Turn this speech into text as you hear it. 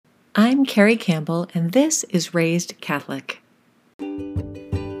I'm Carrie Campbell, and this is Raised Catholic.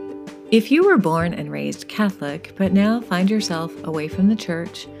 If you were born and raised Catholic, but now find yourself away from the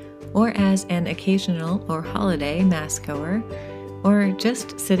church, or as an occasional or holiday Mass goer, or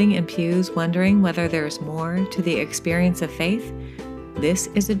just sitting in pews wondering whether there's more to the experience of faith, this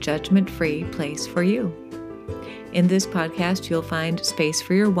is a judgment-free place for you. In this podcast, you'll find space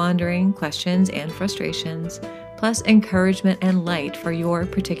for your wandering, questions, and frustrations, plus encouragement and light for your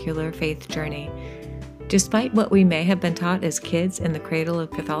particular faith journey. Despite what we may have been taught as kids in the cradle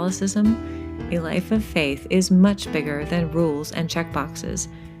of Catholicism, a life of faith is much bigger than rules and checkboxes,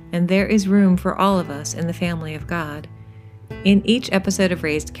 and there is room for all of us in the family of God. In each episode of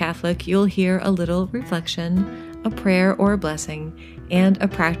Raised Catholic, you'll hear a little reflection, a prayer or a blessing, and a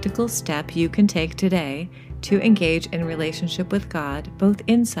practical step you can take today to engage in relationship with God, both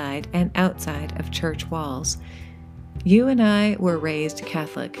inside and outside of church walls. You and I were raised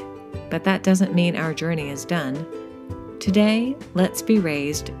Catholic, but that doesn't mean our journey is done. Today, let's be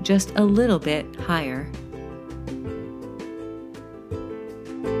raised just a little bit higher.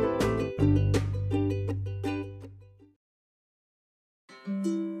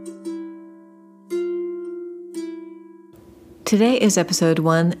 Today is episode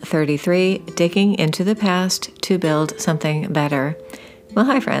 133, Digging into the Past to Build Something Better. Well,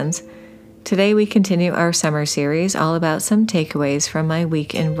 hi friends. Today we continue our summer series all about some takeaways from my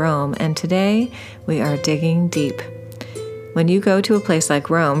week in Rome, and today we are digging deep. When you go to a place like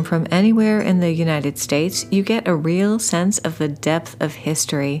Rome from anywhere in the United States, you get a real sense of the depth of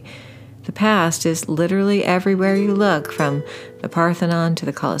history. The past is literally everywhere you look, from the Parthenon to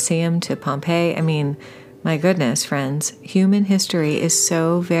the Colosseum to Pompeii. I mean, my goodness, friends, human history is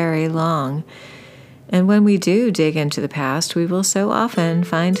so very long. And when we do dig into the past, we will so often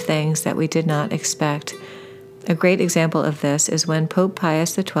find things that we did not expect. A great example of this is when Pope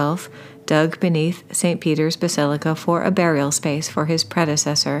Pius XII dug beneath St. Peter's Basilica for a burial space for his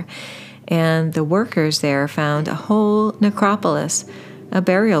predecessor, and the workers there found a whole necropolis, a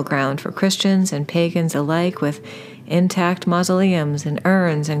burial ground for Christians and pagans alike, with intact mausoleums and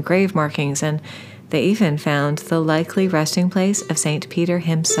urns and grave markings, and they even found the likely resting place of St. Peter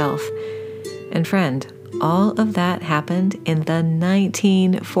himself. And friend, all of that happened in the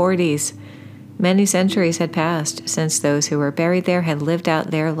 1940s. Many centuries had passed since those who were buried there had lived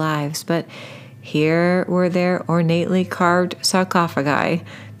out their lives, but here were their ornately carved sarcophagi,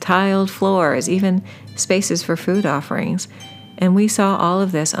 tiled floors, even spaces for food offerings. And we saw all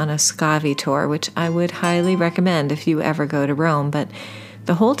of this on a Scavi tour, which I would highly recommend if you ever go to Rome. But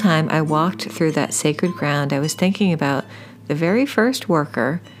the whole time I walked through that sacred ground, I was thinking about the very first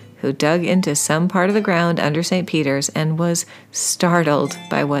worker who dug into some part of the ground under St. Peter's and was startled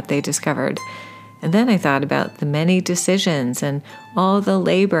by what they discovered. And then I thought about the many decisions and all the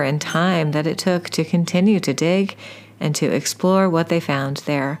labor and time that it took to continue to dig and to explore what they found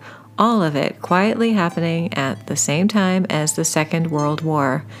there, all of it quietly happening at the same time as the Second World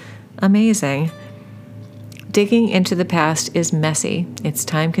War. Amazing. Digging into the past is messy. It's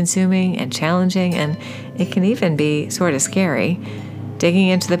time-consuming and challenging, and it can even be sort of scary. Digging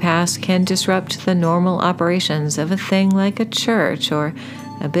into the past can disrupt the normal operations of a thing like a church or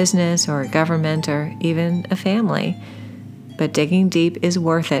a business or a government or even a family. But digging deep is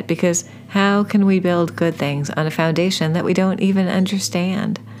worth it, because how can we build good things on a foundation that we don't even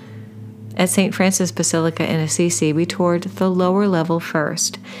understand? At St. Francis Basilica in Assisi, we toured the lower level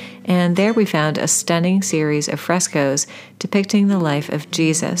first, and there we found a stunning series of frescoes depicting the life of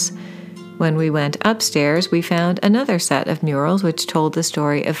Jesus. When we went upstairs, we found another set of murals which told the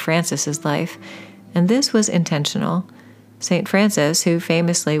story of Francis's life, and this was intentional. St. Francis, who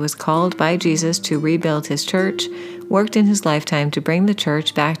famously was called by Jesus to rebuild his church, worked in his lifetime to bring the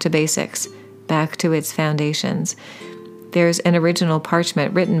church back to basics, back to its foundations. There's an original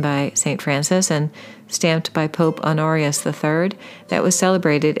parchment written by St. Francis and stamped by Pope Honorius III that was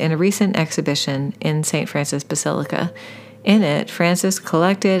celebrated in a recent exhibition in St. Francis Basilica. In it, Francis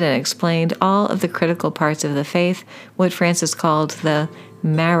collected and explained all of the critical parts of the faith, what Francis called the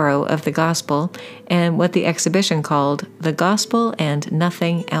marrow of the gospel, and what the exhibition called the gospel and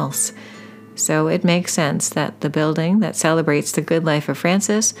nothing else. So it makes sense that the building that celebrates the good life of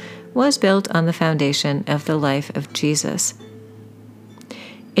Francis was built on the foundation of the life of Jesus.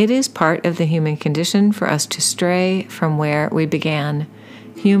 It is part of the human condition for us to stray from where we began.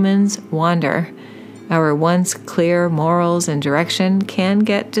 Humans wander. Our once clear morals and direction can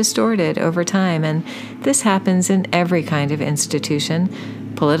get distorted over time, and this happens in every kind of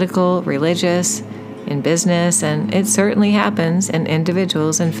institution, political, religious, in business, and it certainly happens in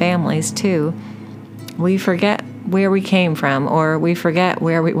individuals and families too. We forget where we came from, or we forget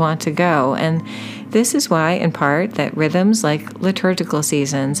where we want to go. And this is why, in part, that rhythms like liturgical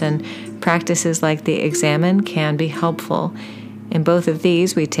seasons and practices like the Examen can be helpful. In both of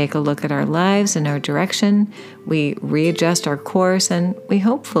these, we take a look at our lives and our direction, we readjust our course, and we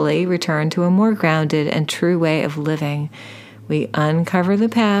hopefully return to a more grounded and true way of living. We uncover the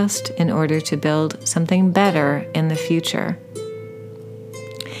past in order to build something better in the future.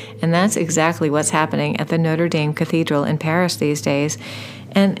 And that's exactly what's happening at the Notre Dame Cathedral in Paris these days.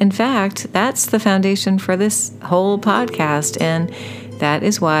 And in fact, that's the foundation for this whole podcast. And that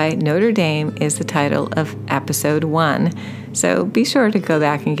is why Notre Dame is the title of episode 1. So be sure to go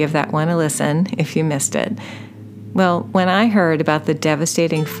back and give that one a listen if you missed it. Well, when I heard about the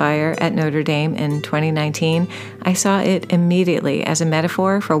devastating fire at Notre Dame in 2019, I saw it immediately as a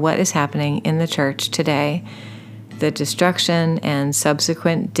metaphor for what is happening in the church today. The destruction and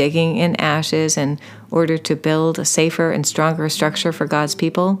subsequent digging in ashes in order to build a safer and stronger structure for God's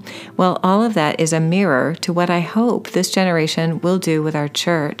people, well, all of that is a mirror to what I hope this generation will do with our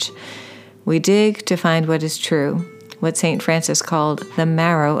church. We dig to find what is true, what St. Francis called the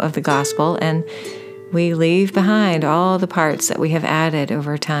marrow of the gospel, and we leave behind all the parts that we have added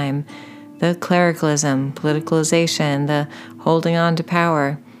over time, the clericalism, politicalization, the holding on to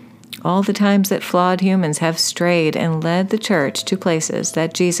power, all the times that flawed humans have strayed and led the church to places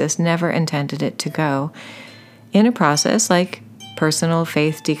that Jesus never intended it to go. In a process like personal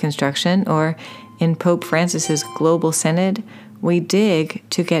faith deconstruction or in Pope Francis's Global Synod, we dig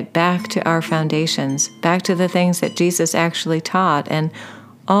to get back to our foundations, back to the things that Jesus actually taught and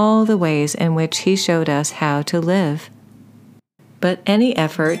all the ways in which he showed us how to live. But any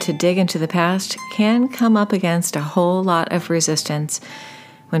effort to dig into the past can come up against a whole lot of resistance.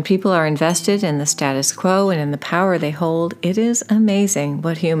 When people are invested in the status quo and in the power they hold, it is amazing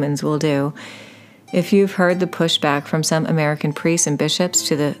what humans will do. If you've heard the pushback from some American priests and bishops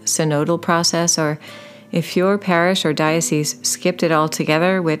to the synodal process, or if your parish or diocese skipped it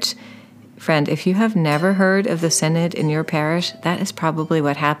altogether, which, friend, if you have never heard of the synod in your parish, that is probably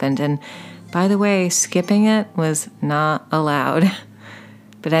what happened. And by the way, skipping it was not allowed.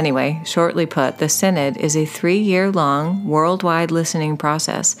 But anyway, shortly put, the Synod is a 3-year-long worldwide listening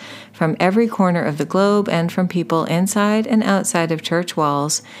process from every corner of the globe and from people inside and outside of church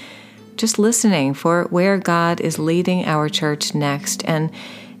walls, just listening for where God is leading our church next. And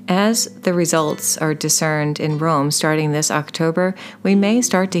as the results are discerned in Rome starting this October, we may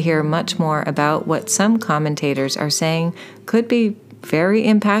start to hear much more about what some commentators are saying could be very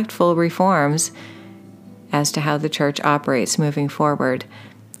impactful reforms as to how the church operates moving forward.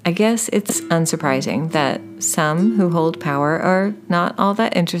 I guess it's unsurprising that some who hold power are not all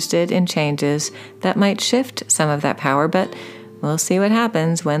that interested in changes that might shift some of that power, but we'll see what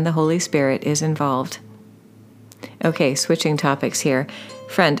happens when the Holy Spirit is involved. Okay, switching topics here.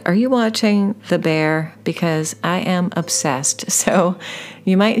 Friend, are you watching The Bear? Because I am obsessed, so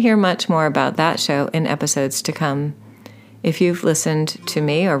you might hear much more about that show in episodes to come. If you've listened to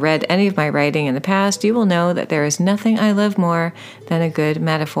me or read any of my writing in the past, you will know that there is nothing I love more than a good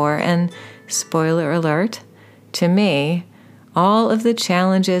metaphor. And spoiler alert, to me, all of the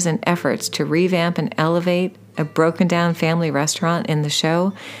challenges and efforts to revamp and elevate a broken-down family restaurant in the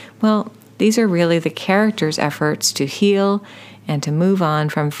show, well, these are really the characters' efforts to heal and to move on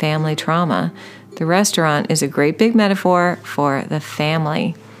from family trauma. The restaurant is a great big metaphor for the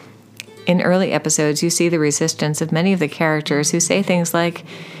family. In early episodes, you see the resistance of many of the characters who say things like,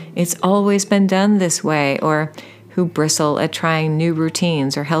 "It's always been done this way," or who bristle at trying new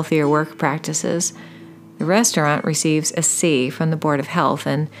routines or healthier work practices. The restaurant receives a C from the Board of Health,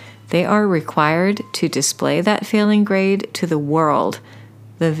 and they are required to display that failing grade to the world,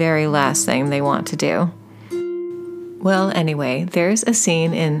 the very last thing they want to do. Well, anyway, there's a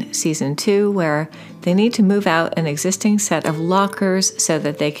scene in season 2 where they need to move out an existing set of lockers so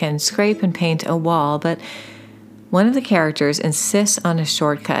that they can scrape and paint a wall, but one of the characters insists on a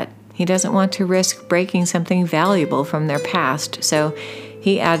shortcut. He doesn't want to risk breaking something valuable from their past, so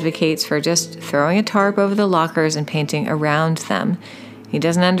he advocates for just throwing a tarp over the lockers and painting around them. He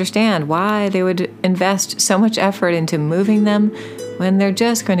doesn't understand why they would invest so much effort into moving them when they're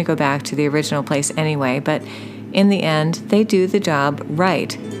just going to go back to the original place anyway, but in the end, they do the job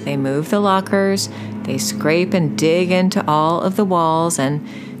right. They move the lockers, they scrape and dig into all of the walls, and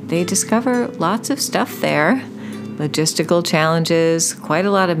they discover lots of stuff there. Logistical challenges, quite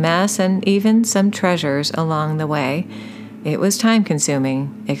a lot of mess, and even some treasures along the way. It was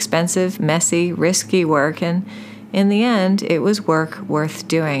time-consuming, expensive, messy, risky work, and in the end, it was work worth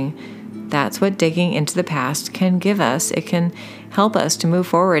doing. That's what digging into the past can give us. It can help us to move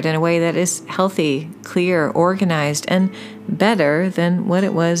forward in a way that is healthy, clear, organized, and better than what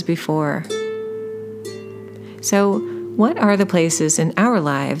it was before. So, what are the places in our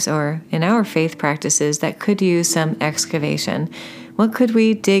lives or in our faith practices that could use some excavation? What could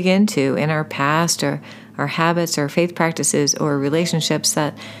we dig into in our past or our habits or faith practices or relationships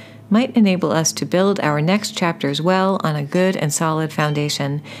that might enable us to build our next chapters well on a good and solid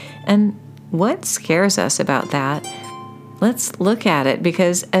foundation? And what scares us about that? Let's look at it,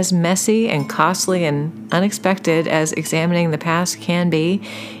 because as messy and costly and unexpected as examining the past can be,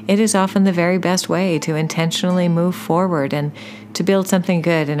 it is often the very best way to intentionally move forward and to build something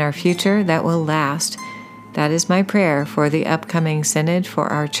good in our future that will last. That is my prayer for the upcoming synod for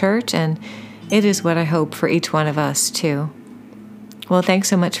our church, and it is what I hope for each one of us too. Well, thanks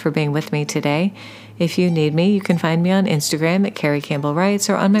so much for being with me today. If you need me, you can find me on Instagram at Carrie Campbell Writes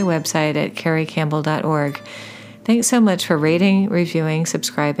or on my website at carriecampbell.org. Thanks so much for rating, reviewing,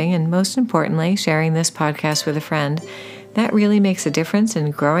 subscribing, and most importantly, sharing this podcast with a friend. That really makes a difference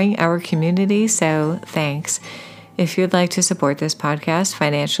in growing our community, so thanks. If you'd like to support this podcast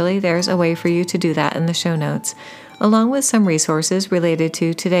financially, there's a way for you to do that in the show notes, along with some resources related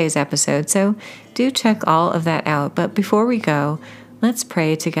to today's episode, so do check all of that out. But before we go, let's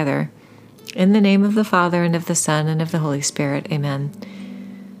pray together. In the name of the Father, and of the Son, and of the Holy Spirit, amen.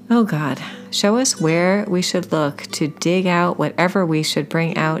 Oh God, show us where we should look to dig out whatever we should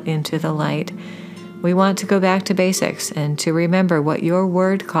bring out into the light. We want to go back to basics and to remember what your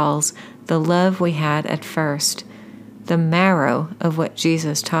word calls the love we had at first, the marrow of what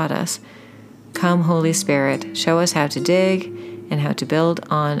Jesus taught us. Come, Holy Spirit, show us how to dig and how to build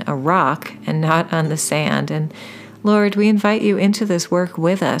on a rock and not on the sand. And Lord, we invite you into this work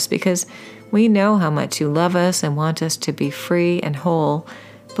with us, because we know how much you love us and want us to be free and whole,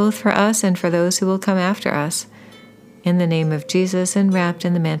 both for us and for those who will come after us. In the name of Jesus, and wrapped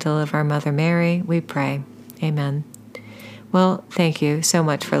in the mantle of our Mother Mary, we pray. Amen. Well, thank you so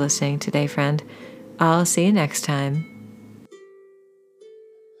much for listening today, friend. I'll see you next time.